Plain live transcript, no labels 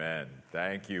Amen.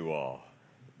 Thank you all.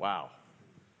 Wow.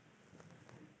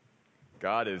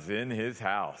 God is in his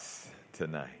house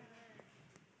tonight.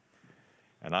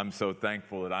 And I'm so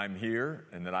thankful that I'm here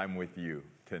and that I'm with you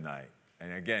tonight.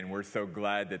 And again, we're so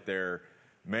glad that there are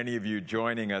many of you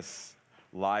joining us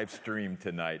live stream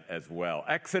tonight as well.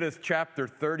 Exodus chapter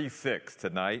 36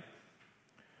 tonight.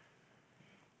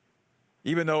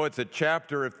 Even though it's a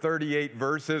chapter of 38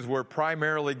 verses, we're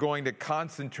primarily going to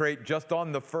concentrate just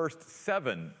on the first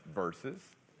 7 verses.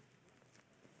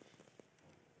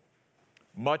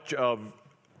 Much of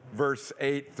verse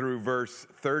 8 through verse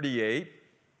 38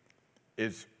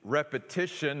 is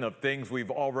repetition of things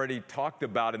we've already talked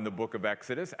about in the book of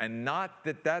Exodus, and not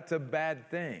that that's a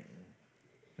bad thing.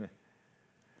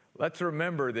 Let's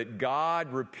remember that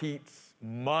God repeats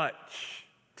much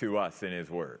to us in his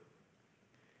word.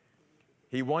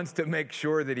 He wants to make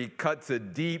sure that he cuts a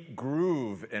deep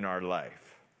groove in our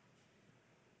life.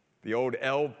 The old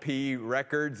LP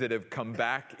records that have come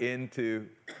back into,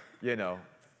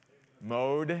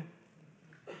 mode.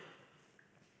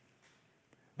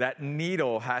 That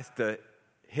needle has to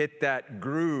hit that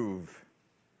groove.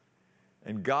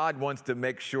 And God wants to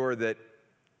make sure that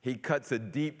he cuts a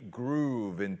deep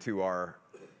groove into our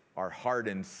heart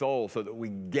and soul so that we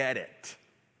get it.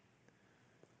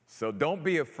 So don't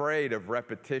be afraid of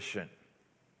repetition.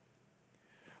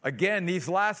 Again, these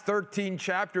last 13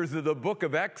 chapters of the book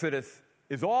of Exodus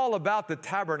is all about the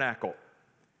tabernacle.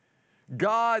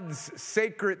 God's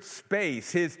sacred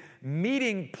space, his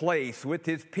meeting place with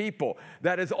his people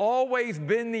that has always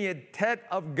been the intent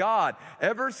of God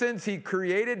ever since he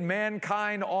created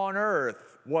mankind on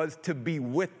earth was to be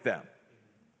with them.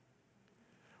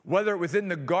 Whether it was in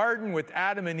the garden with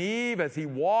Adam and Eve as he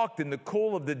walked in the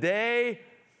cool of the day,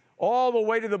 all the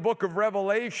way to the book of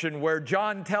Revelation where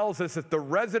John tells us that the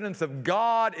residence of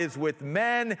God is with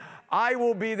men. I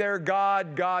will be their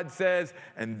God, God says,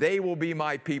 and they will be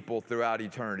my people throughout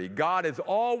eternity. God has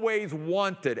always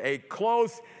wanted a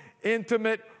close,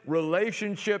 intimate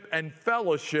relationship and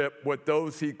fellowship with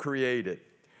those he created.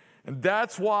 And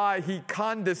that's why he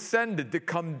condescended to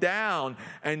come down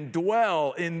and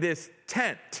dwell in this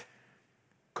tent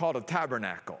called a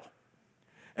tabernacle.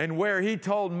 And where he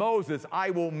told Moses, I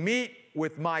will meet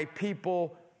with my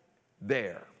people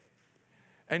there.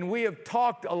 And we have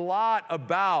talked a lot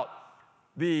about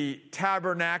the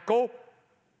tabernacle,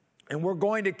 and we're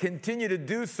going to continue to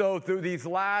do so through these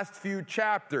last few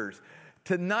chapters.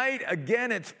 Tonight,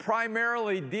 again, it's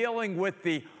primarily dealing with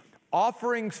the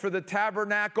offerings for the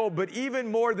tabernacle, but even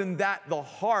more than that, the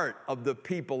heart of the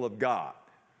people of God.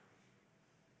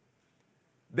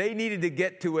 They needed to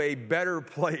get to a better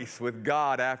place with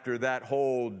God after that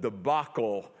whole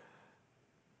debacle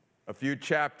a few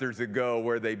chapters ago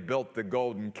where they built the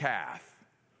golden calf.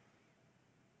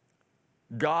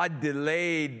 God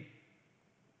delayed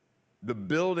the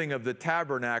building of the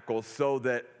tabernacle so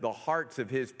that the hearts of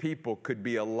his people could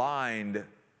be aligned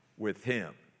with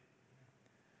him.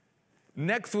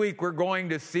 Next week, we're going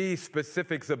to see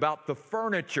specifics about the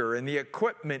furniture and the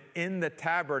equipment in the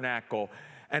tabernacle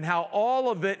and how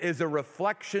all of it is a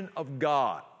reflection of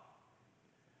God.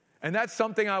 And that's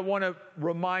something I want to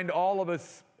remind all of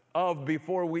us of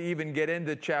before we even get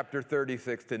into chapter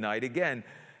 36 tonight. Again,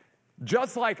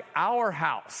 just like our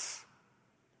house,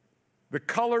 the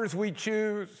colors we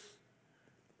choose,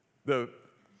 the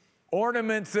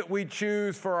ornaments that we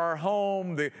choose for our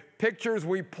home, the pictures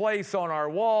we place on our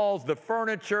walls, the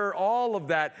furniture, all of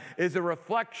that is a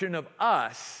reflection of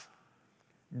us.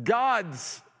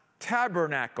 God's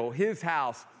tabernacle, his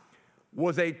house,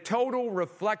 was a total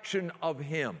reflection of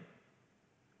him.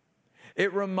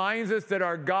 It reminds us that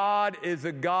our God is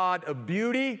a God of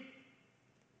beauty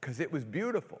because it was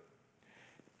beautiful.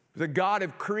 It was a God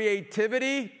of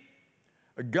creativity,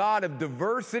 a God of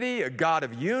diversity, a God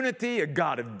of unity, a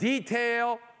God of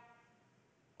detail.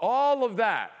 All of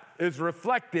that is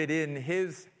reflected in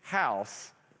his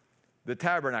house, the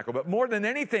tabernacle. But more than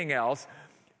anything else,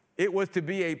 it was to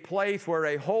be a place where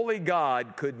a holy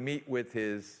God could meet with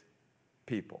his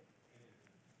people.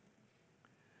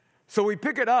 So we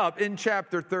pick it up in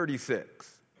chapter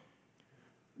 36,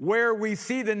 where we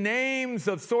see the names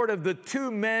of sort of the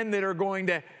 2 men that are going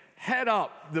to head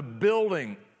up the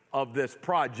building of this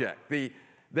project, the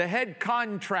head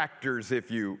contractors, if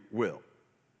you will.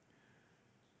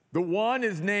 The one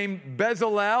is named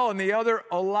Bezalel and the other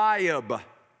Eliab.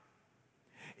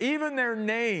 Even their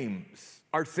names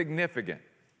are significant.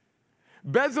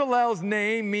 Bezalel's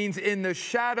name means in the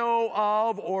shadow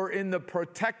of or in the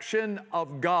protection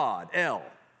of God, El.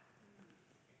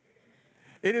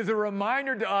 It is a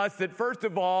reminder to us that, first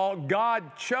of all,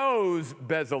 God chose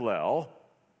Bezalel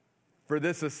for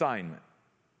this assignment.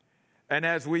 And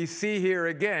as we see here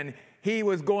again, he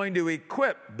was going to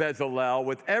equip Bezalel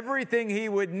with everything he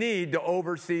would need to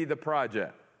oversee the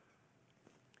project.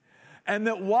 And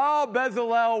that while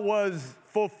Bezalel was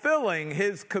fulfilling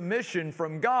his commission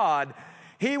from God,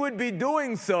 he would be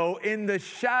doing so in the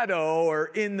shadow or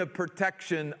in the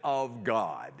protection of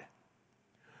God.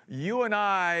 You and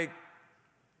I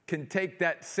can take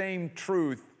that same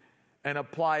truth and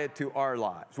apply it to our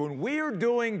lives. When we are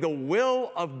doing the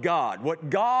will of God,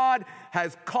 what God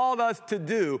has called us to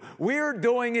do, we are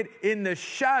doing it in the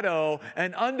shadow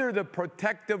and under the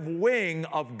protective wing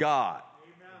of God.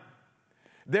 Amen.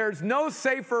 There's no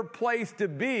safer place to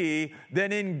be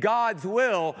than in God's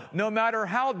will, no matter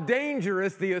how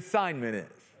dangerous the assignment is.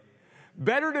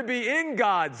 Better to be in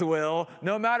God's will,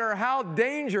 no matter how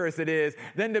dangerous it is,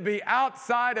 than to be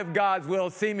outside of God's will,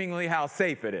 seemingly how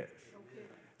safe it is.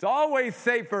 It's always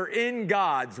safer in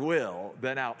God's will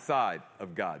than outside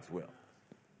of God's will.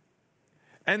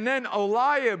 And then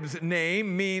Eliab's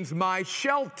name means my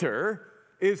shelter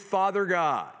is Father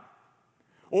God,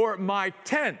 or my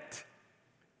tent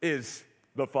is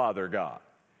the Father God,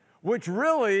 which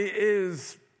really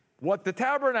is what the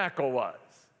tabernacle was.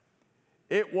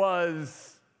 It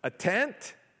was a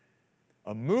tent,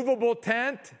 a movable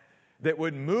tent that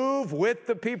would move with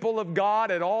the people of God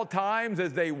at all times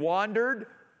as they wandered,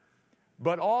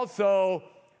 but also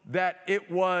that it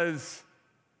was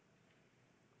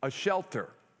a shelter,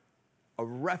 a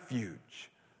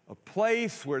refuge, a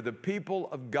place where the people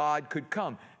of God could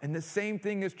come. And the same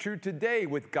thing is true today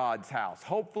with God's house.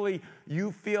 Hopefully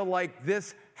you feel like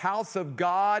this house of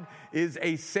God is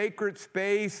a sacred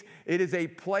space. It is a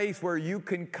place where you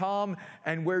can come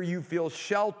and where you feel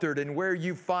sheltered and where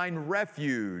you find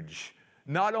refuge,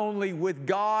 not only with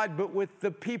God, but with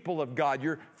the people of God,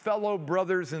 your fellow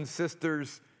brothers and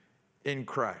sisters in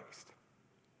Christ.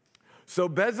 So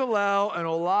Bezalel and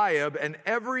Eliab and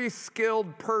every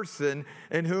skilled person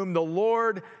in whom the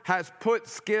Lord has put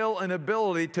skill and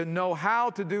ability to know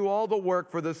how to do all the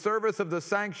work for the service of the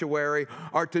sanctuary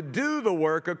are to do the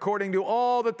work according to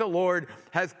all that the Lord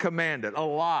has commanded. A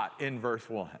lot in verse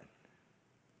 1.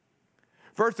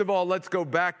 First of all, let's go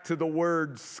back to the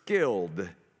word skilled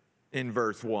in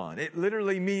verse 1. It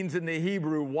literally means in the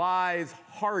Hebrew,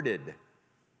 wise-hearted.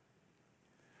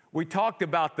 We talked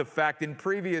about the fact in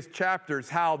previous chapters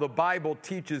how the Bible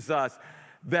teaches us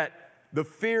that the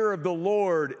fear of the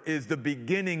Lord is the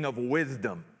beginning of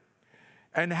wisdom,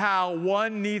 and how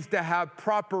one needs to have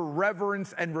proper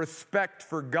reverence and respect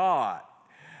for God,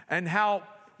 and how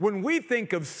when we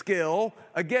think of skill,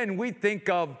 again, we think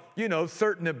of,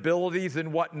 certain abilities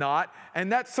and whatnot,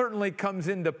 and that certainly comes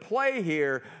into play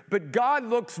here, but God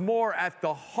looks more at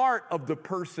the heart of the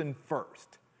person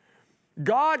first.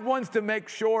 God wants to make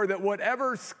sure that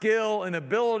whatever skill and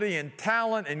ability and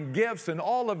talent and gifts and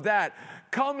all of that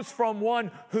comes from one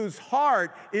whose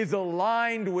heart is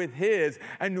aligned with His,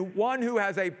 and one who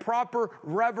has a proper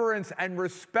reverence and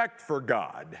respect for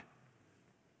God.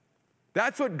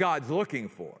 That's what God's looking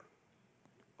for.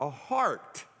 A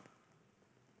heart.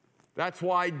 That's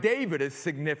why David is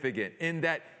significant, in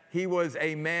that he was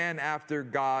a man after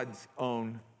God's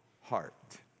own heart.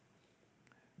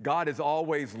 God is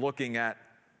always looking at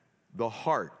the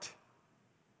heart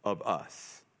of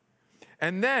us.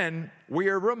 And then we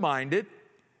are reminded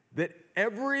that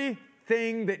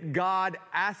everything that God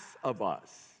asks of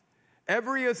us,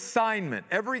 every assignment,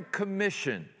 every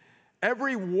commission,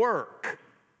 every work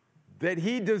that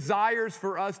He desires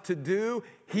for us to do,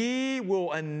 He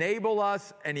will enable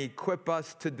us and equip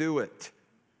us to do it.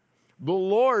 The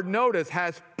Lord, notice,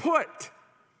 has put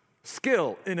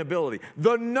skill and ability,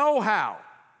 the know-how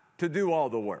to do all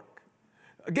the work.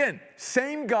 Again,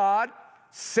 same God,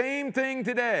 same thing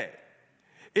today.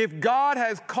 If God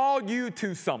has called you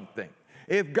to something,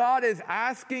 if God is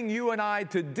asking you and I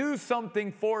to do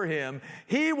something for Him,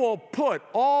 He will put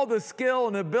all the skill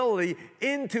and ability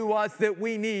into us that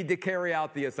we need to carry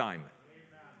out the assignment.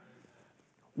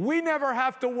 Amen. We never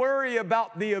have to worry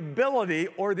about the ability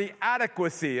or the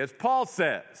adequacy, as Paul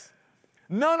says.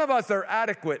 None of us are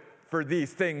adequate for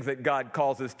these things that God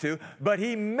calls us to, but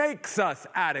He makes us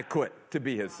adequate to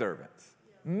be His servants.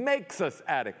 Makes us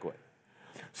adequate.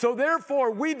 So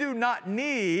therefore, we do not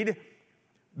need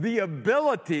the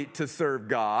ability to serve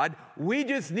God. We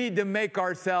just need to make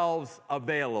ourselves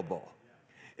available.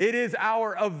 It is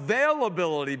our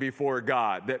availability before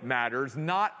God that matters,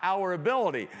 not our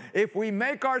ability. If we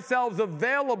make ourselves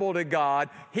available to God,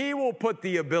 He will put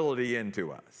the ability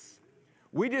into us.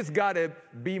 We just got to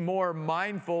be more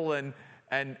mindful and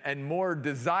more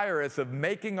desirous of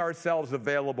making ourselves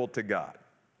available to God.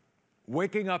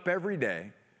 Waking up every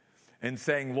day and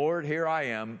saying, Lord, here I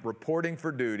am, reporting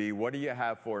for duty. What do you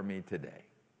have for me today?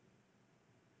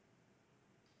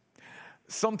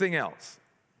 Something else.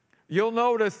 You'll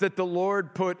notice that the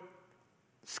Lord put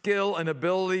skill and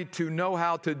ability to know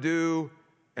how to do,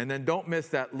 and then don't miss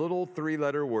that little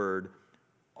 3-letter word,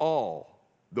 all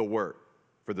the work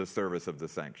for the service of the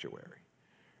sanctuary.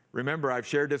 Remember, I've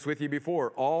shared this with you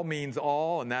before. All means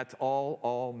all, and that's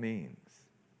all means.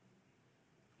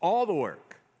 All the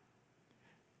work.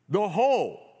 The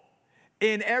whole,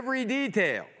 in every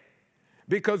detail.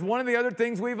 Because one of the other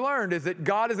things we've learned is that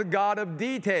God is a God of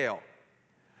detail.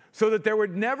 So that there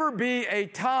would never be a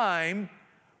time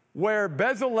where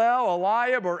Bezalel,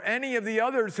 Eliab, or any of the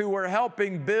others who were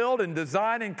helping build and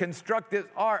design and construct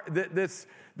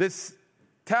this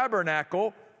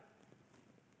tabernacle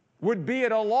would be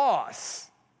at a loss.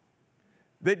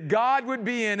 That God would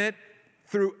be in it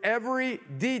through every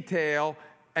detail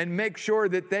and make sure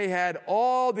that they had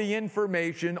all the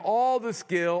information, all the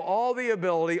skill, all the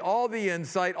ability, all the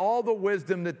insight, all the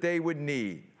wisdom that they would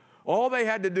need. All they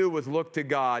had to do was look to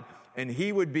God, and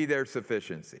He would be their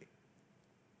sufficiency.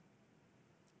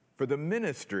 For the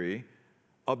ministry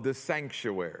of the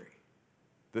sanctuary,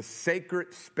 the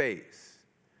sacred space,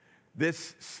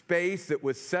 this space that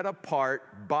was set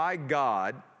apart by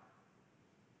God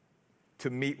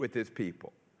to meet with His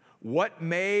people. What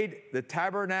made the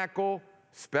tabernacle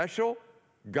special?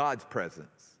 God's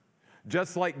presence.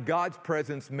 Just like God's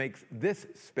presence makes this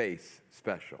space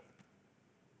special.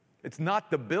 It's not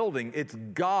the building, it's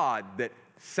God that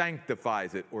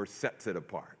sanctifies it or sets it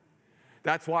apart.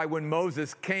 That's why when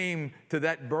Moses came to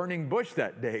that burning bush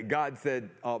that day, God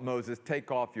said, Moses, take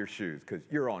off your shoes because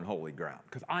you're on holy ground,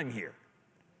 because I'm here.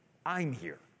 I'm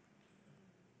here.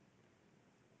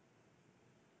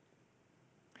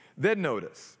 Then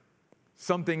notice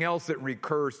something else that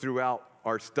recurs throughout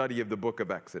our study of the book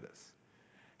of Exodus.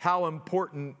 How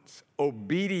important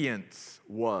obedience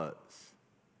was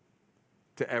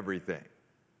to everything.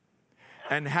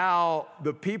 And how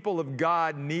the people of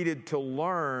God needed to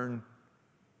learn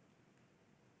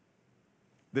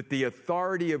that the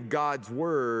authority of God's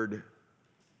word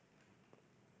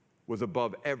was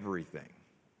above everything.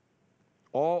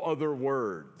 All other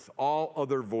words, all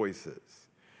other voices.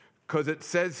 Because it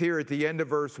says here at the end of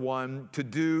verse 1, to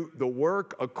do the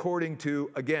work according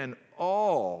to, again,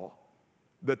 all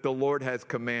that the Lord has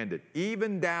commanded,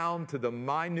 even down to the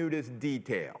minutest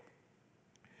detail.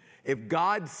 If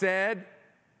God said,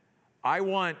 I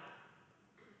want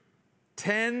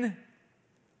 10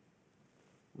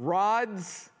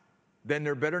 rods, then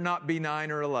there better not be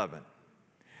 9 or 11.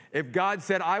 If God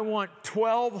said, I want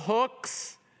 12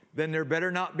 hooks, then there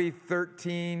better not be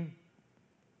 13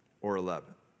 or 11.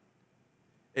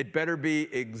 It better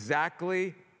be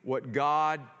exactly what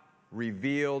God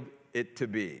revealed it to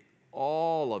be.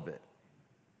 All of it.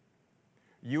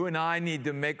 You and I need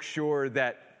to make sure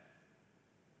that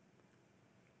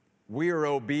we are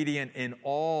obedient in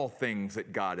all things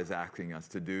that God is asking us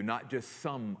to do, not just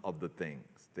some of the things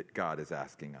that God is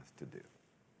asking us to do.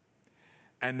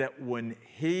 And that when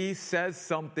He says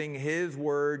something, His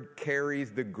word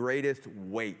carries the greatest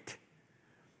weight.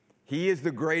 He is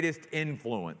the greatest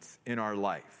influence in our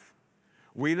life.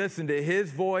 We listen to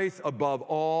His voice above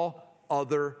all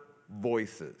other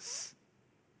voices.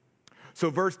 So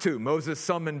verse 2, Moses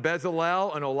summoned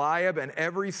Bezalel and Eliab and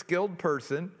every skilled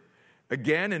person,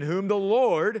 again, in whom the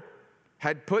Lord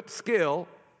had put skill.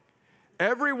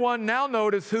 Everyone, now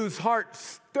notice, whose heart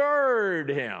stirred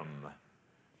him.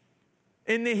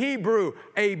 In the Hebrew,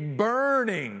 a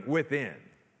burning within.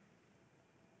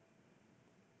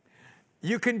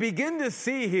 You can begin to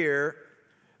see here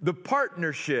the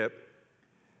partnership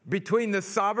between the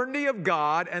sovereignty of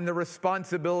God and the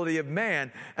responsibility of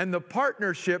man, and the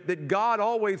partnership that God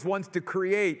always wants to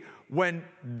create when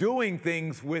doing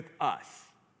things with us.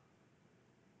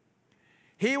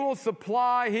 He will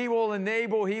supply, He will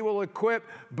enable, He will equip,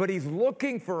 but He's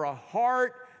looking for a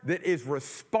heart that is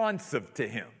responsive to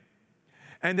Him.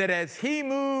 And that as He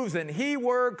moves and He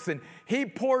works and He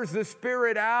pours the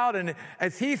Spirit out and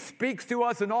as He speaks to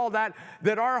us and all that,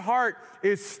 that our heart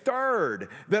is stirred,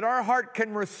 that our heart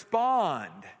can respond,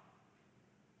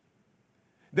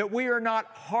 that we are not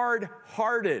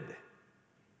hard-hearted,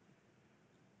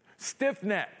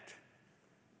 stiff-necked,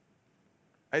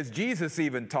 as Jesus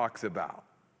even talks about,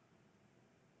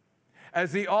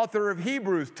 as the author of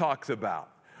Hebrews talks about,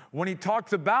 when he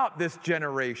talks about this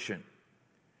generation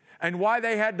and why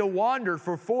they had to wander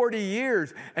for 40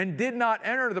 years and did not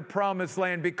enter the promised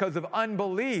land because of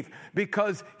unbelief,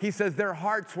 because he says their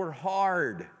hearts were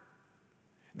hard.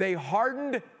 They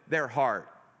hardened their heart.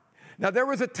 Now, there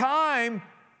was a time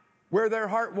where their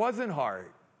heart wasn't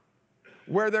hard.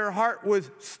 where their heart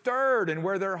was stirred and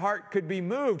where their heart could be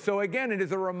moved. So again, it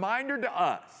is a reminder to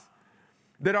us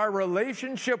that our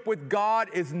relationship with God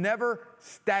is never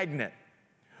stagnant.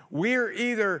 We're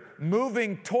either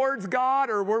moving towards God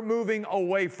or we're moving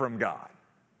away from God.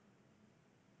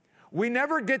 We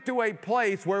never get to a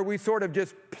place where we sort of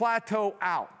just plateau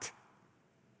out.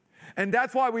 And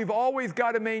that's why we've always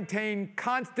got to maintain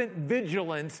constant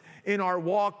vigilance in our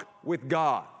walk with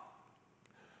God.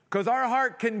 Because our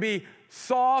heart can be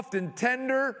soft and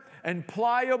tender and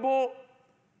pliable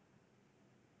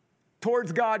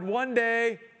towards God one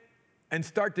day and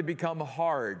start to become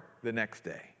hard the next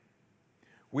day.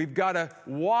 We've got to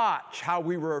watch how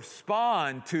we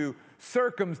respond to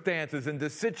circumstances and to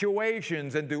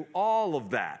situations and to all of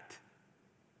that.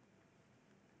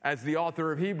 As the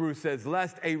author of Hebrews says,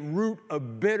 lest a root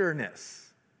of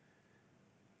bitterness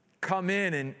come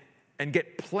in and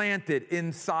get planted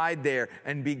inside there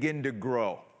and begin to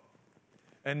grow.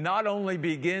 And not only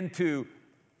begin to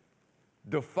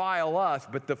defile us,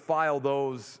 but defile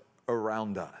those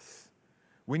around us.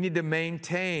 We need to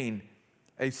maintain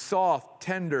a soft,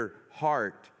 tender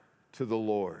heart to the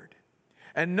Lord.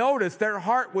 And notice their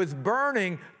heart was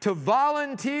burning to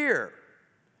volunteer.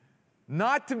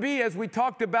 Not to be, as we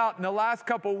talked about in the last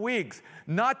couple weeks,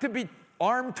 not to be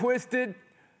arm-twisted,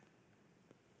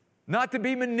 not to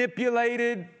be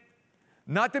manipulated,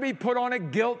 not to be put on a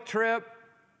guilt trip.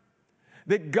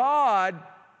 That God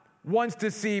wants to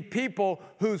see people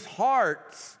whose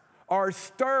hearts are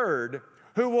stirred,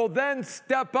 who will then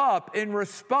step up in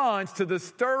response to the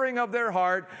stirring of their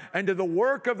heart and to the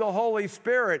work of the Holy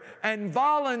Spirit and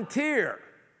volunteer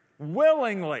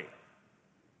willingly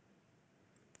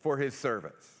for His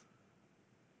service.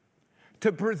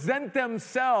 To present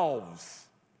themselves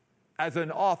as an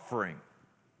offering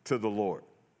to the Lord.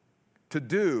 To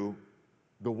do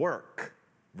the work,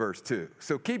 verse 2.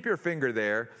 So keep your finger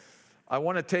there. I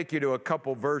want to take you to a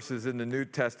couple verses in the New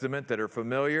Testament that are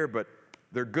familiar, but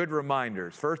they're good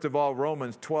reminders. First of all,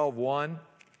 Romans 12:1.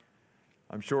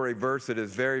 I'm sure a verse that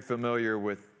is very familiar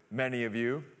with many of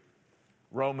you.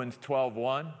 Romans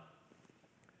 12:1.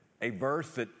 A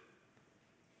verse that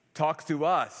talks to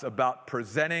us about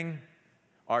presenting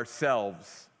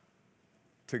ourselves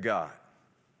to God.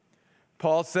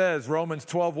 Paul says, Romans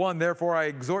 12:1, therefore I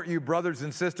exhort you, brothers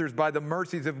and sisters, by the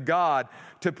mercies of God,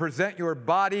 to present your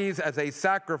bodies as a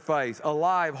sacrifice,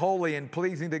 alive, holy, and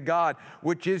pleasing to God,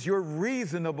 which is your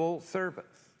reasonable service.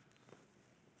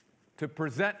 To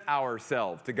present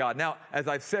ourselves to God. Now, as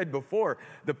I've said before,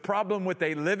 the problem with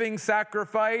a living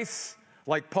sacrifice,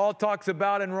 like Paul talks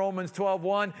about in Romans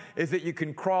 12:1, is that you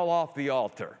can crawl off the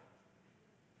altar.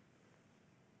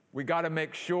 We got to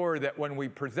make sure that when we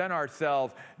present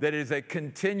ourselves, that it is a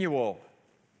continual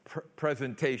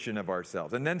presentation of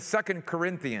ourselves. And then 2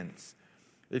 Corinthians,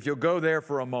 if you'll go there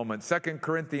for a moment, 2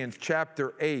 Corinthians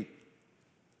chapter 8,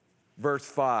 verse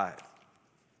 5.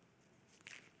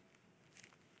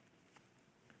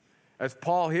 As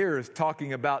Paul here is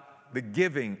talking about the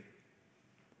giving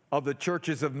of the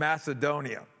churches of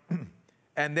Macedonia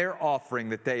and their offering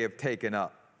that they have taken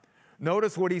up.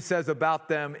 Notice what he says about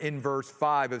them in verse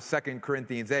 5 of 2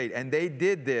 Corinthians 8. And they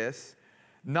did this,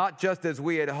 not just as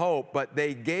we had hoped, but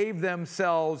they gave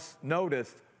themselves,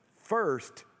 notice,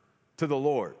 first to the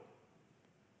Lord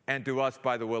and to us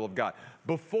by the will of God.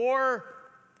 Before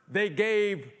they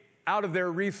gave out of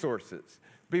their resources,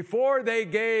 before they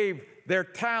gave their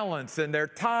talents and their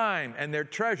time and their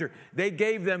treasure, they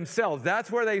gave themselves. That's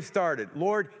where they started.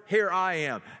 Lord, here I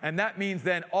am. And that means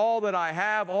then all that I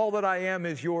have, all that I am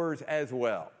is yours as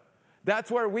well.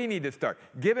 That's where we need to start.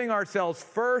 Giving ourselves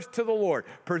first to the Lord.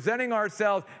 Presenting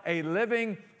ourselves a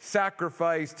living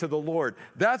sacrifice to the Lord.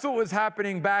 That's what was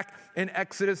happening back in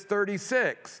Exodus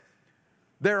 36.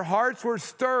 Their hearts were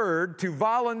stirred to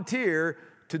volunteer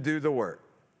to do the work.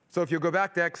 So if you go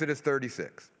back to Exodus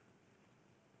 36.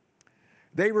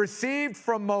 They received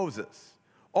from Moses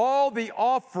all the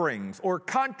offerings or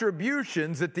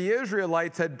contributions that the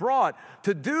Israelites had brought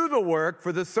to do the work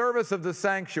for the service of the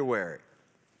sanctuary.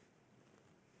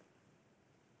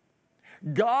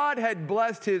 God had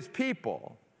blessed His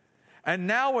people and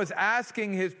now was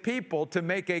asking His people to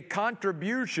make a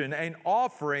contribution, an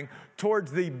offering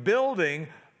towards the building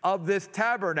of this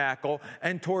tabernacle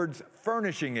and towards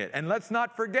furnishing it. And let's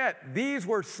not forget, these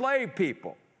were slave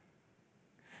people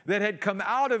that had come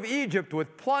out of Egypt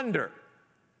with plunder,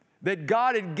 that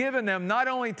God had given them not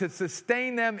only to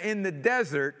sustain them in the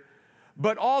desert,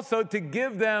 but also to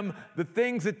give them the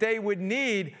things that they would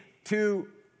need to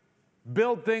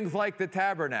build things like the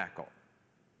tabernacle.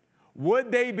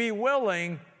 Would they be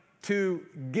willing to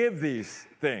give these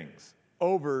things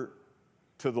over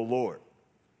to the Lord?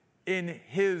 in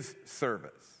his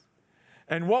service.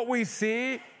 And what we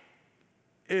see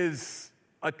is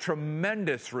a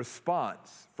tremendous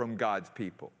response from God's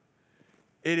people.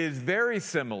 It is very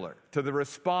similar to the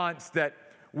response that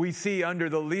we see under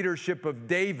the leadership of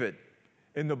David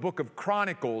in the book of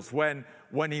Chronicles when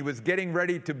he was getting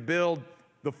ready to build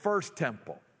the first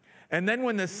temple. And then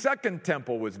when the second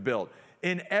temple was built,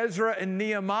 in Ezra and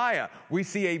Nehemiah, we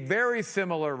see a very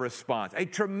similar response, a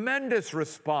tremendous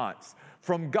response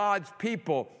from God's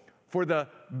people for the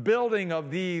building of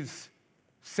these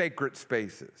sacred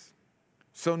spaces.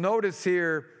 So notice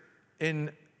here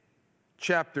in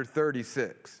chapter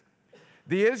 36,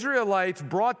 the Israelites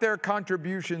brought their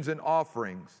contributions and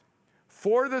offerings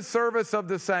for the service of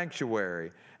the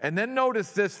sanctuary. And then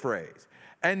notice this phrase,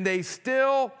 and they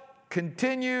still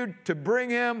continued to bring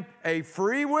him a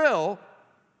free will,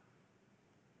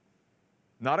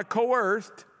 not a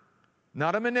coerced,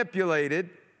 not a manipulated,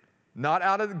 not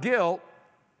out of guilt,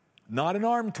 not an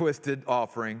arm-twisted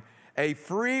offering, a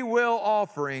free will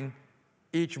offering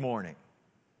each morning.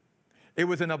 It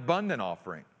was an abundant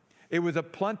offering. It was a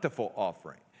plentiful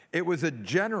offering. It was a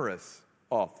generous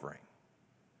offering.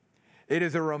 It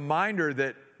is a reminder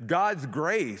that God's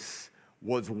grace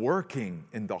was working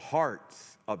in the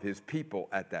hearts of his people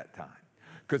at that time.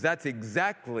 Because that's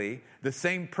exactly the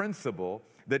same principle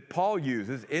that Paul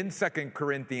uses in 2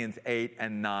 Corinthians 8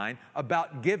 and 9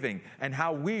 about giving and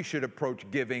how we should approach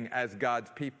giving as God's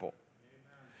people.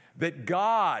 Amen. That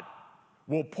God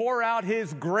will pour out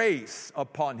his grace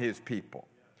upon his people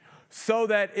so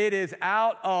that it is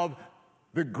out of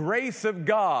the grace of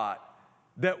God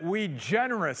that we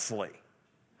generously,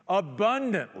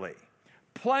 abundantly,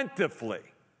 plentifully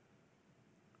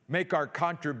make our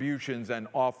contributions and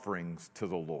offerings to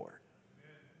the Lord.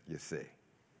 You see.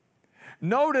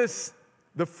 Notice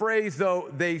the phrase, though,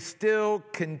 they still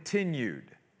continued.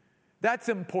 That's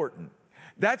important.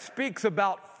 That speaks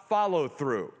about follow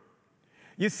through.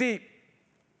 You see,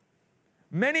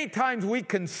 many times we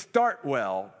can start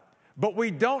well, but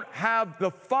we don't have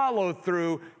the follow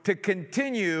through to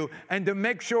continue and to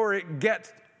make sure it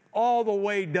gets all the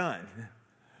way done.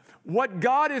 What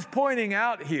God is pointing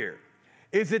out here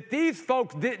is that these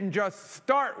folks didn't just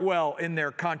start well in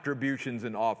their contributions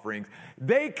and offerings.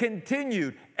 They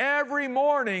continued every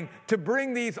morning to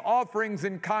bring these offerings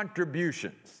and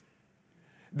contributions.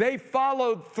 They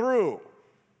followed through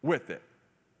with it.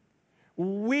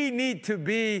 We need to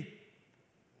be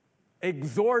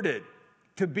exhorted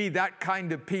to be that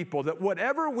kind of people, that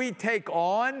whatever we take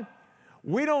on,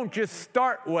 we don't just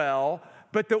start well,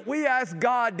 but that we ask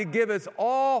God to give us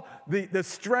all the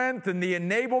strength and the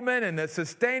enablement and the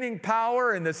sustaining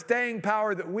power and the staying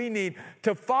power that we need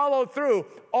to follow through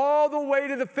all the way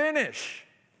to the finish.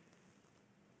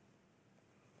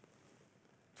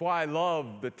 That's why I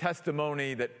love the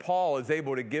testimony that Paul is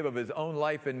able to give of his own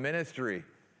life and ministry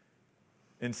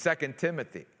in 2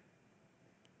 Timothy.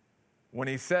 When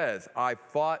he says, I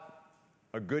fought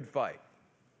a good fight.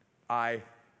 I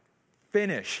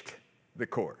finished the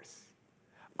course.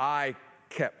 I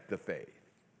kept the faith.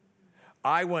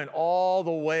 I went all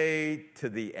the way to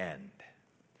the end.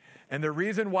 And the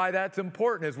reason why that's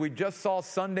important is we just saw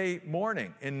Sunday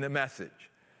morning in the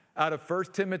message out of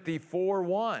 1 Timothy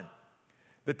 4:1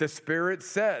 that the Spirit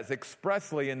says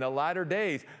expressly in the latter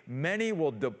days, many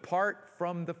will depart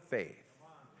from the faith.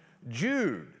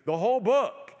 Jude, the whole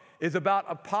book, is about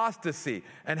apostasy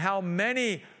and how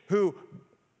many who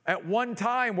at one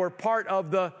time were part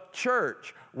of the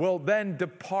church will then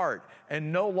depart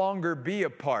and no longer be a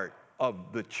part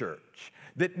of the church.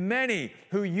 That many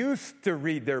who used to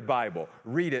read their Bible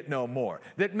read it no more.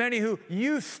 That many who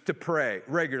used to pray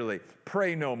regularly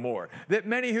pray no more. That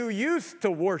many who used to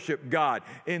worship God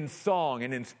in song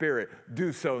and in spirit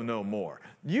do so no more.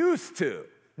 Used to.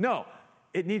 No,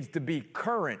 it needs to be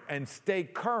current and stay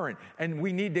current. And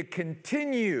we need to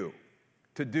continue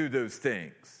to do those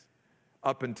things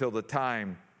up until the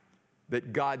time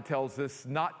that God tells us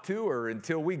not to, or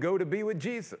until we go to be with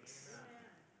Jesus.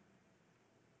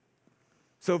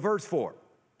 So verse 4,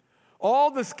 all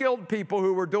the skilled people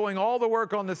who were doing all the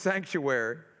work on the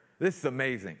sanctuary, this is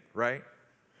amazing, right?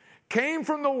 Came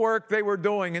from the work they were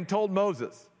doing and told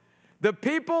Moses, the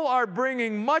people are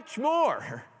bringing much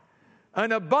more,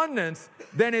 an abundance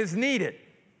than is needed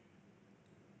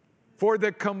for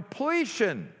the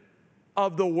completion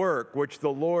of the work which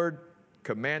the Lord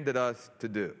commanded us to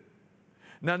do.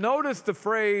 Now notice the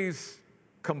phrase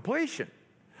completion.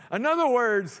 In other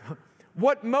words,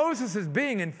 what Moses is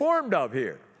being informed of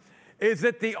here is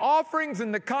that the offerings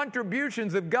and the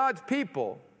contributions of God's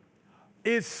people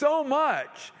is so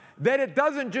much that it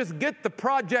doesn't just get the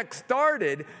project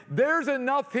started, there's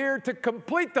enough here to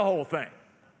complete the whole thing.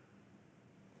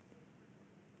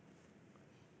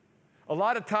 A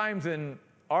lot of times in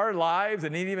our lives,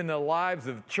 and even the lives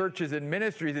of churches and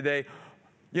ministry today,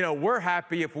 we're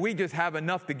happy if we just have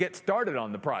enough to get started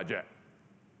on the project.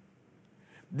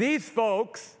 These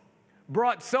folks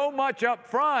brought so much up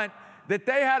front that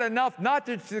they had enough not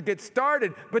just to get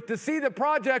started, but to see the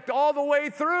project all the way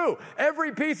through.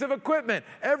 Every piece of equipment,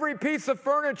 every piece of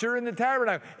furniture in the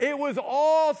tabernacle, it was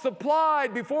all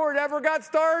supplied before it ever got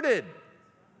started.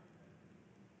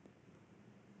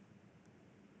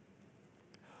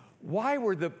 Why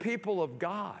were the people of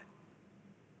God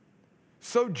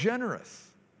so generous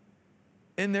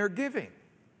in their giving?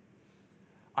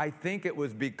 I think it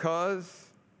was because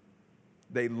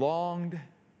they longed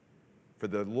for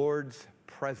the Lord's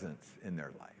presence in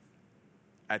their life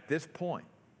at this point.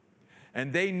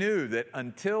 And they knew that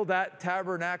until that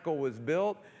tabernacle was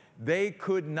built, they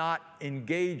could not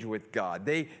engage with God.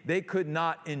 They could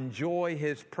not enjoy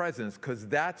His presence because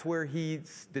that's where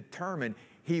He's determined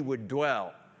He would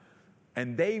dwell.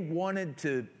 And they wanted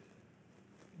to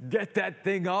get that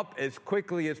thing up as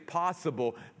quickly as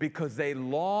possible because they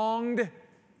longed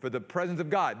for the presence of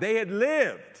God. They had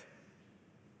lived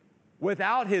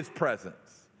without His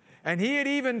presence. And He had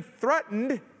even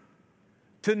threatened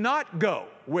to not go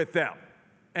with them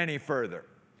any further.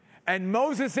 And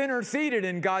Moses interceded,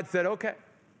 and God said, okay,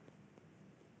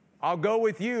 I'll go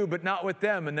with you, but not with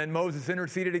them. And then Moses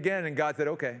interceded again, and God said,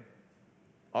 okay,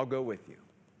 I'll go with you.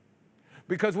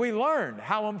 Because we learned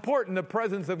how important the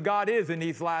presence of God is in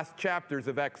these last chapters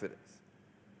of Exodus.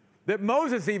 That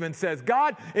Moses even says,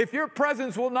 God, if your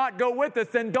presence will not go with us,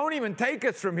 then don't even take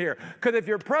us from here. Because if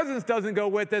your presence doesn't go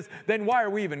with us, then why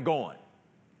are we even going?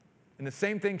 And the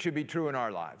same thing should be true in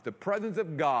our lives. The presence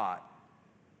of God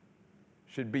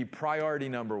should be priority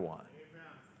number one. Amen.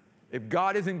 If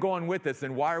God isn't going with us,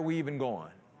 then why are we even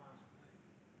going?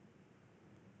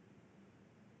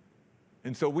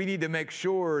 And so we need to make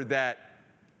sure that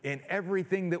in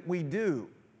everything that we do,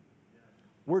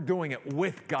 we're doing it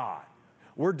with God.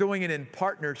 We're doing it in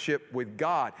partnership with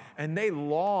God. And they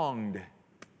longed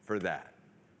for that.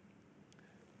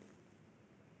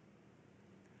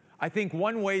 I think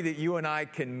one way that you and I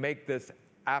can make this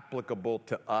applicable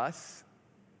to us,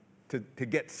 to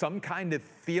get some kind of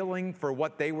feeling for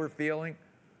what they were feeling,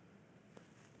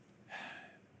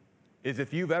 is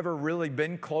if you've ever really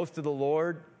been close to the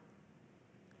Lord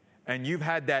and you've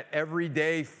had that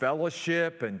everyday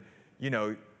fellowship and,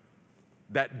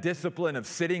 that discipline of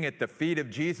sitting at the feet of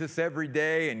Jesus every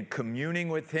day and communing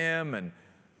with Him and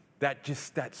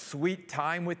that sweet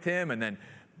time with Him, and then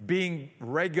being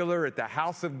regular at the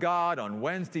house of God on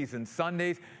Wednesdays and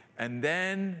Sundays, and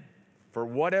then for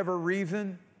whatever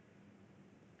reason,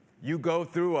 you go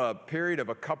through a period of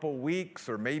a couple weeks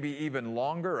or maybe even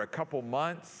longer, a couple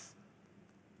months,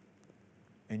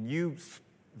 and you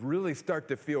really start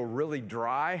to feel really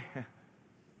dry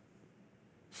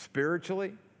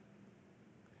spiritually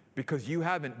because you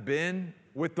haven't been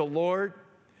with the Lord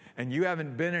and you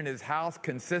haven't been in His house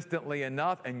consistently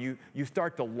enough, and you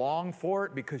start to long for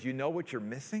it because you know what you're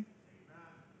missing.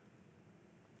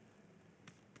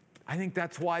 I think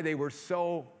that's why they were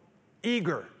so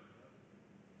eager.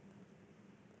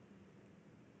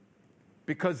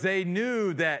 Because they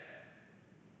knew that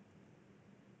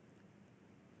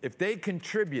if they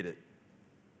contributed,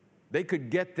 they could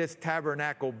get this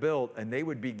tabernacle built and they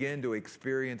would begin to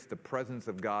experience the presence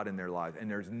of God in their lives. And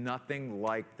there's nothing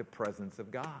like the presence of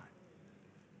God.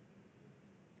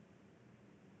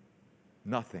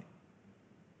 Nothing.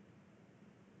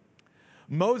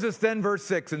 Moses then, verse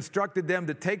 6, instructed them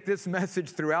to take this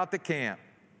message throughout the camp.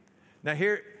 Now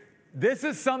here, this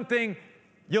is something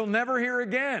you'll never hear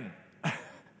again.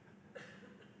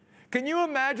 Can you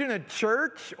imagine a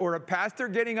church or a pastor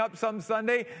getting up some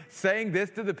Sunday saying this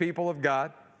to the people of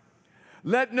God?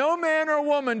 Let no man or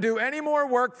woman do any more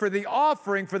work for the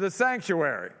offering for the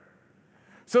sanctuary.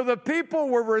 So the people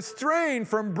were restrained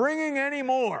from bringing any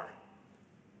more.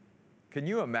 Can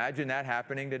you imagine that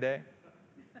happening today?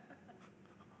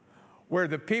 Where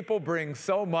the people bring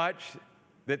so much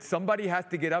that somebody has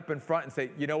to get up in front and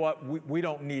say, you know what, we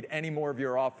don't need any more of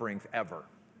your offerings ever.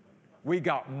 We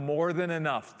got more than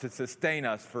enough to sustain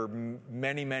us for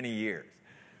many, many years.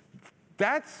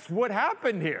 That's what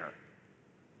happened here.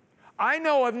 I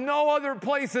know of no other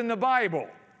place in the Bible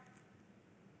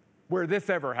where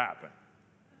this ever happened.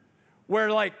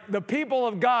 Where the people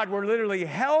of God were literally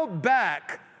held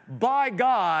back by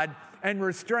God and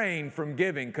restrained from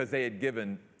giving because they had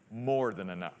given more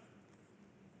than enough.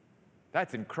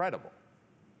 That's incredible.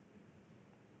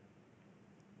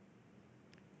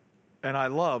 And I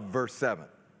love verse 7.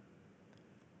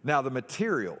 Now the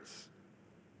materials,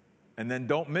 and then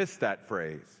don't miss that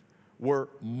phrase, were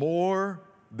more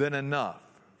than enough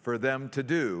for them to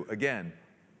do, again,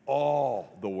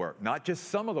 all the work, not just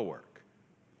some of the work.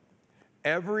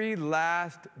 Every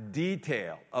last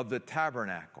detail of the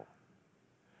tabernacle,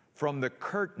 from the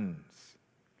curtains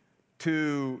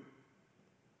to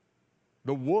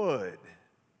the wood,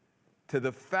 to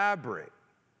the fabric,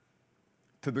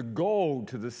 to the gold,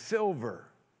 to the silver,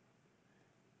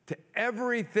 to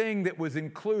everything that was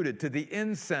included, to the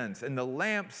incense and the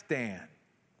lampstand,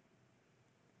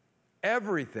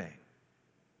 everything.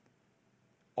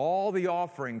 All the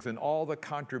offerings and all the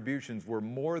contributions were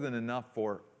more than enough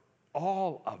for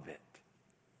all of it.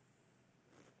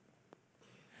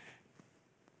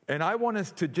 And I want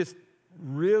us to just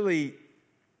really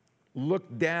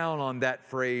look down on that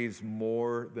phrase,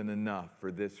 more than enough,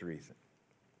 for this reason.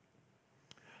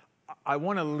 I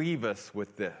want to leave us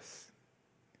with this.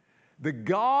 The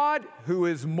God who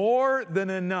is more than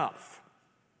enough,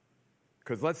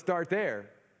 because let's start there.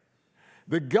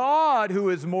 The God who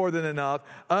is more than enough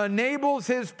enables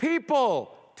his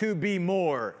people to be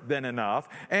more than enough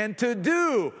and to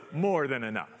do more than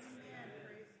enough.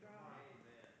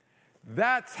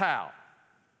 That's how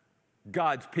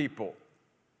God's people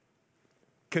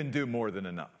can do more than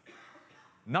enough.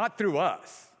 Not through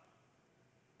us,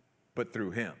 but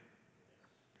through him.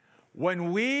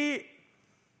 When we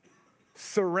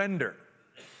surrender,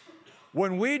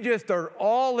 when we just are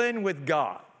all in with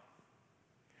God,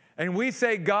 and we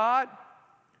say, God,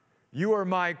 you are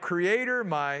my creator,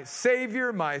 my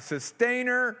savior, my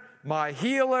sustainer, my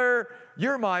healer.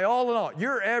 You're my all in all.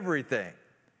 You're everything.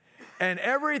 And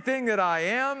everything that I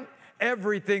am,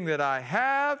 everything that I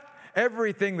have,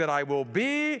 everything that I will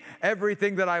be,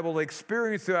 everything that I will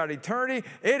experience throughout eternity,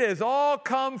 it has all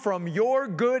come from your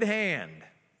good hand.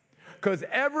 Because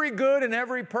every good and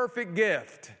every perfect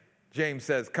gift, James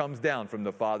says, comes down from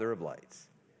the Father of lights.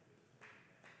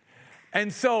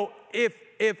 And so if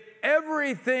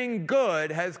everything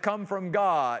good has come from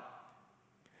God,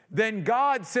 then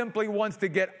God simply wants to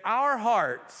get our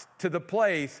hearts to the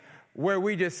place where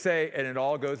we just say, and it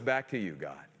all goes back to you,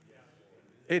 God.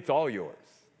 It's all yours,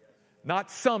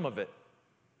 not some of it.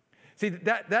 See,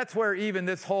 that's where even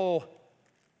this whole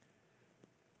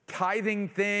tithing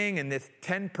thing and this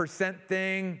 10%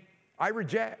 thing, I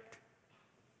reject.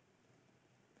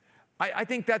 I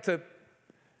think that's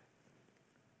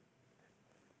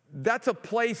a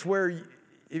place where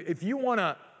if you want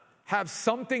to have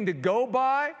something to go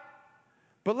by,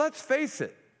 but let's face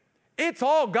it, it's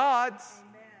all God's.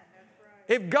 Amen. That's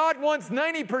right. If God wants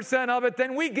 90% of it,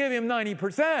 then we give him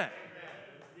 90%.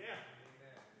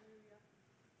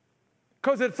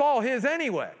 Because it's all his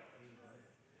anyway.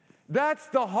 That's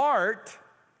the heart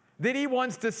that he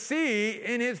wants to see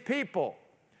in his people.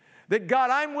 That God,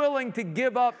 I'm willing to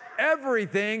give up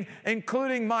everything,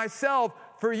 including myself,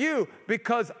 for you,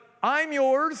 because I'm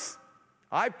yours.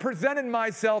 I presented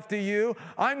myself to you.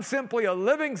 I'm simply a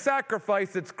living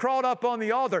sacrifice that's crawled up on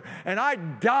the altar, and I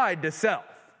died to self.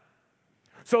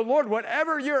 So, Lord,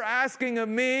 whatever you're asking of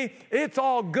me, it's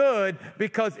all good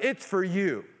because it's for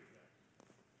you.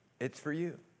 It's for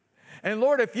you. And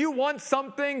Lord, if you want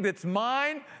something that's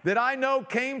mine, that I know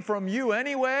came from you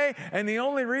anyway, and the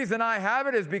only reason I have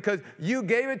it is because you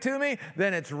gave it to me,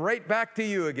 then it's right back to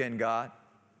you again, God.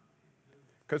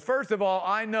 Because first of all,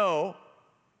 I know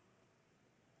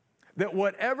that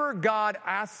whatever God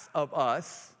asks of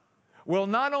us will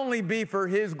not only be for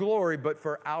his glory, but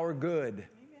for our good.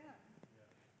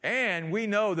 Amen. And we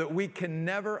know that we can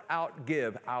never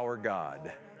outgive our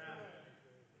God.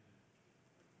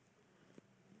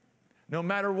 No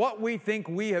matter what we think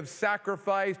we have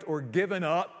sacrificed or given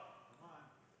up,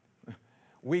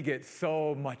 we get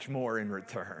so much more in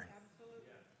return.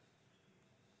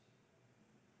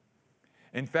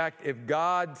 In fact, if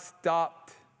God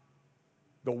stopped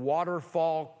the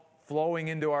waterfall flowing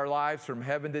into our lives from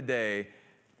heaven today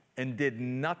and did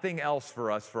nothing else for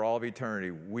us for all of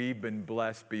eternity, we've been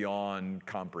blessed beyond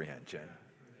comprehension.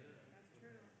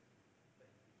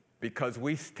 Because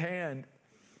we stand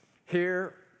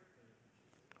here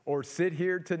or sit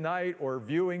here tonight or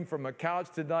viewing from a couch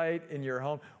tonight in your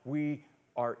home, we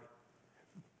are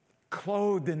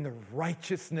clothed in the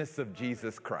righteousness of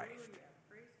Jesus Christ.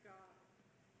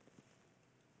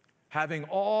 Having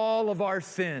all of our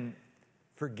sin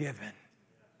forgiven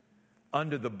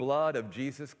under the blood of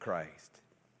Jesus Christ.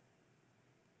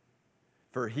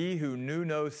 For he who knew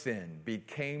no sin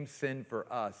became sin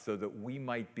for us so that we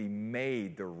might be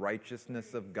made the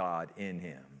righteousness of God in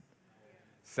him.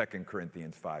 2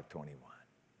 Corinthians 5:21.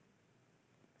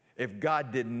 If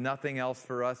God did nothing else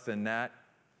for us than that,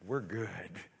 we're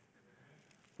good.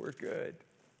 We're good.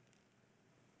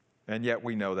 And yet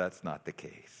we know that's not the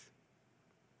case.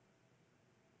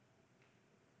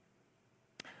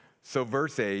 So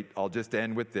verse 8, I'll just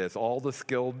end with this. All the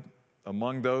skilled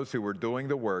among those who were doing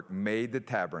the work made the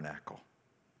tabernacle,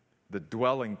 the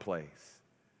dwelling place,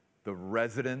 the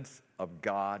residence of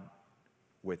God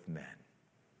with men.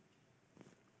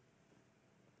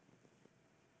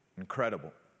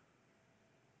 Incredible.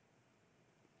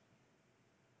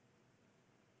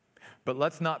 But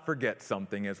let's not forget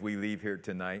something as we leave here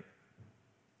tonight.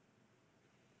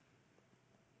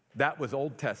 That was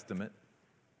Old Testament.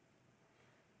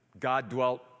 God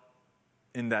dwelt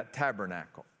in that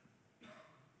tabernacle.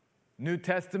 New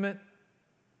Testament,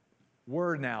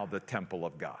 we're now the temple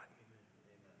of God.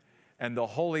 And the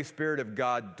Holy Spirit of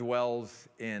God dwells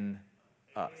in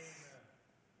us.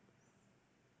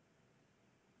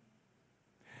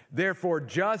 Therefore,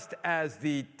 just as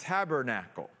the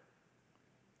tabernacle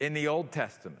in the Old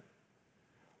Testament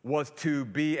was to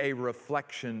be a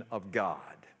reflection of God,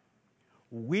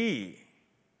 we,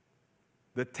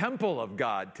 the temple of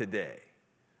God today,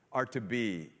 are to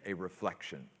be a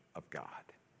reflection of God.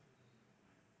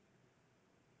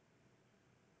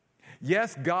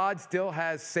 Yes, God still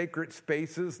has sacred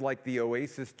spaces like the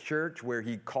Oasis Church where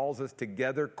He calls us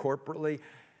together corporately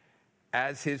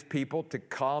as His people to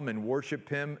come and worship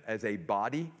Him as a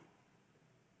body.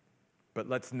 But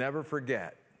let's never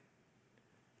forget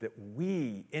that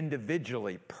we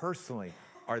individually, personally,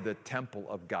 are the temple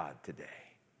of God today.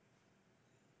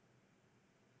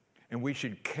 And we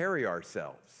should carry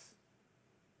ourselves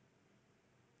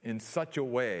in such a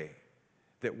way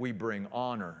that we bring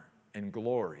honor and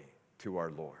glory to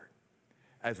our Lord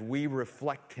as we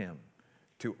reflect Him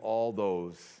to all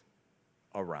those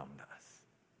around us.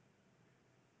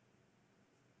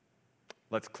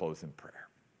 Let's close in prayer.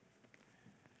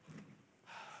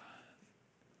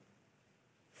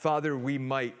 Father, we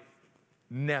might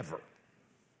never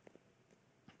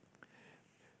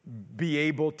be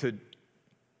able to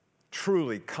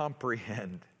truly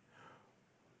comprehend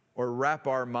or wrap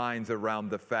our minds around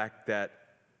the fact that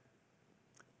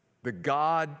the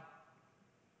God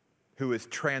who is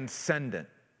transcendent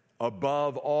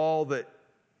above all that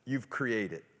you've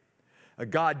created, a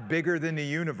God bigger than the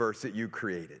universe that you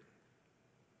created,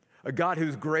 a God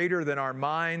who's greater than our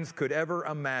minds could ever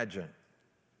imagine,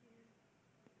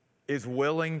 is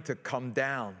willing to come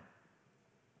down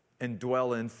and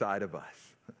dwell inside of us.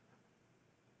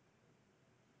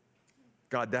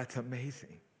 God, that's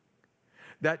amazing.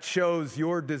 That shows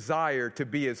your desire to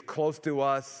be as close to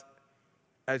us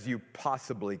as you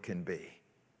possibly can be.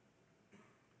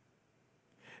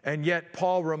 And yet,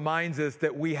 Paul reminds us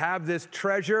that we have this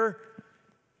treasure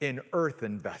in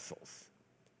earthen vessels,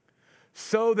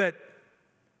 so that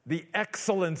the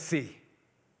excellency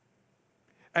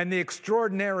and the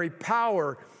extraordinary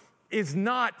power is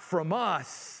not from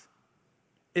us,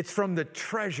 it's from the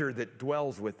treasure that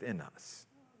dwells within us.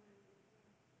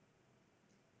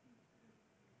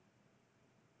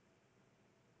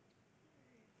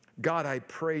 God, I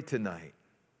pray tonight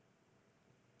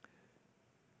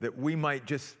that we might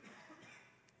just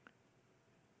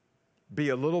be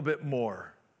a little bit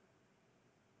more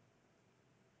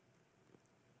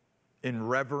in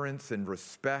reverence and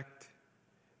respect,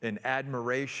 in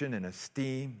admiration and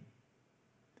esteem,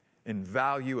 in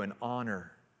value and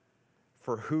honor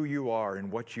for who you are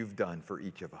and what you've done for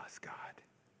each of us, God.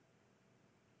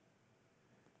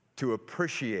 To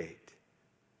appreciate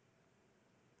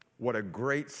what a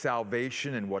great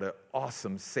salvation and what an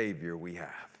awesome Savior we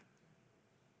have.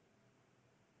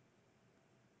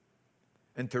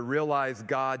 And to realize,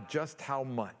 God, just how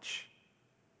much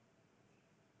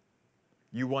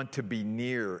you want to be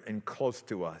near and close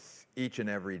to us each and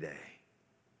every day.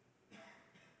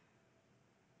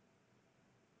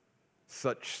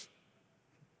 Such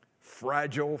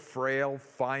fragile, frail,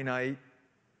 finite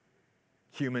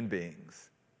human beings.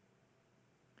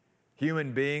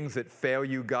 Human beings that fail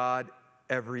you, God,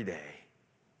 every day.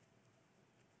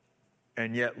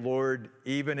 And yet, Lord,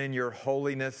 even in your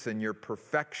holiness and your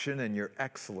perfection and your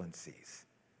excellencies,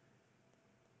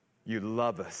 you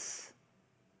love us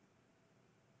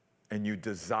and you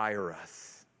desire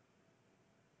us.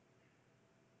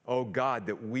 Oh God,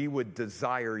 that we would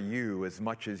desire you as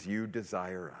much as you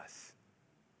desire us.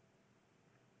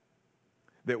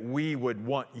 That we would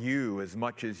want you as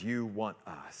much as you want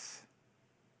us.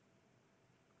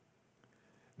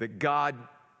 That God,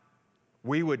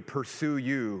 we would pursue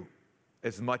you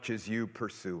as much as you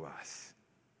pursue us.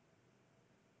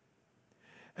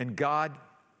 And God,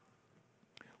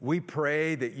 We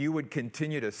pray that you would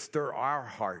continue to stir our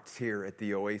hearts here at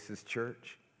the Oasis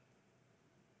Church.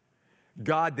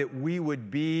 God, that we would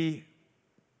be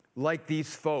like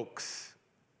these folks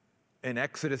in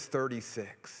Exodus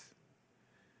 36.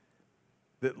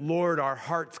 That, Lord, our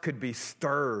hearts could be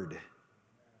stirred.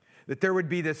 That there would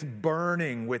be this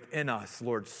burning within us,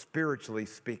 Lord, spiritually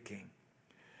speaking.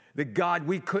 That, God,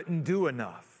 we couldn't do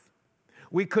enough.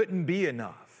 We couldn't be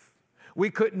enough. We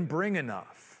couldn't bring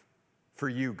enough for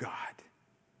you, God.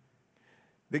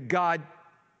 That, God,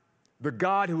 the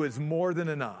God who is more than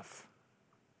enough,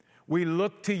 we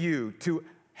look to you to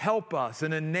help us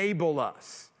and enable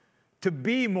us to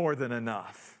be more than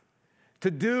enough,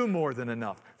 to do more than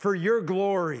enough for your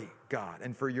glory, God,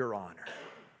 and for your honor.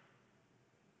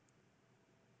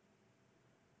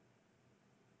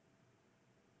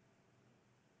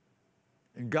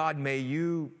 And God, may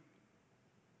you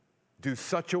do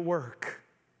such a work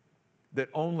that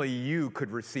only you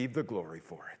could receive the glory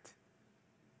for it.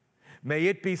 May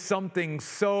it be something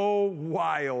so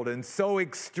wild and so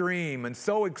extreme and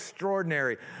so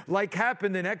extraordinary, like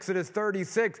happened in Exodus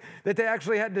 36, that they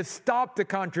actually had to stop the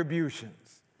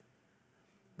contributions.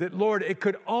 That, Lord, it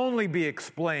could only be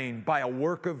explained by a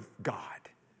work of God,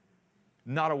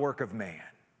 not a work of man.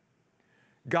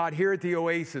 God, here at the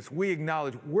Oasis, we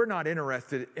acknowledge we're not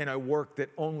interested in a work that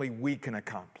only we can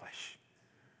accomplish.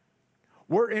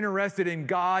 We're interested in,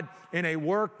 God, in a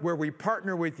work where we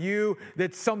partner with you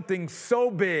that's something so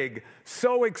big,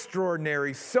 so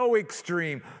extraordinary, so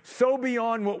extreme, so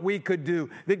beyond what we could do,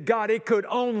 that, God, it could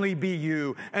only be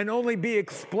you and only be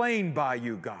explained by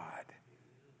you, God.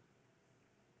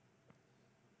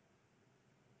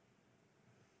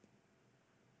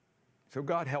 So,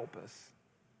 God, help us.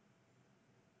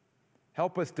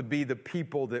 Help us to be the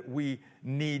people that we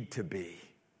need to be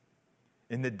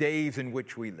in the days in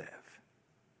which we live.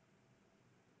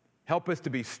 Help us to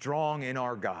be strong in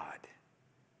our God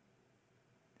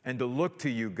and to look to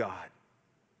you, God,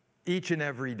 each and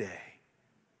every day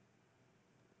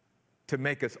to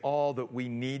make us all that we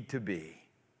need to be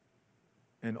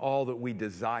and all that we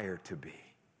desire to be.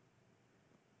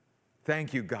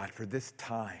 Thank you, God, for this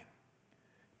time.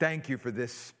 Thank you for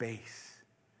this space.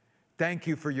 Thank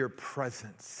you for your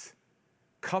presence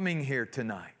coming here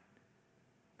tonight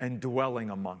and dwelling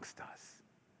amongst us.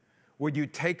 Would you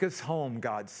take us home,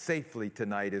 God, safely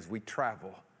tonight as we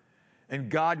travel?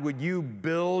 And God, would you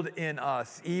build in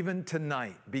us, even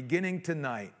tonight, beginning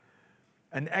tonight,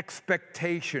 an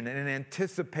expectation and an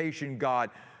anticipation,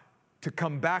 God, to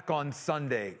come back on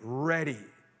Sunday ready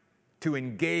to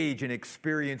engage and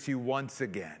experience you once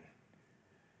again.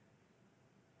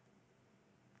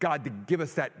 God, to give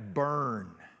us that burn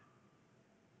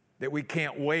that we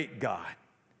can't wait, God,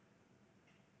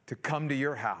 to come to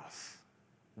your house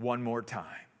one more time.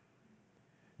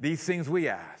 These things we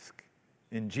ask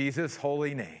in Jesus'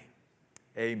 holy name.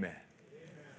 Amen.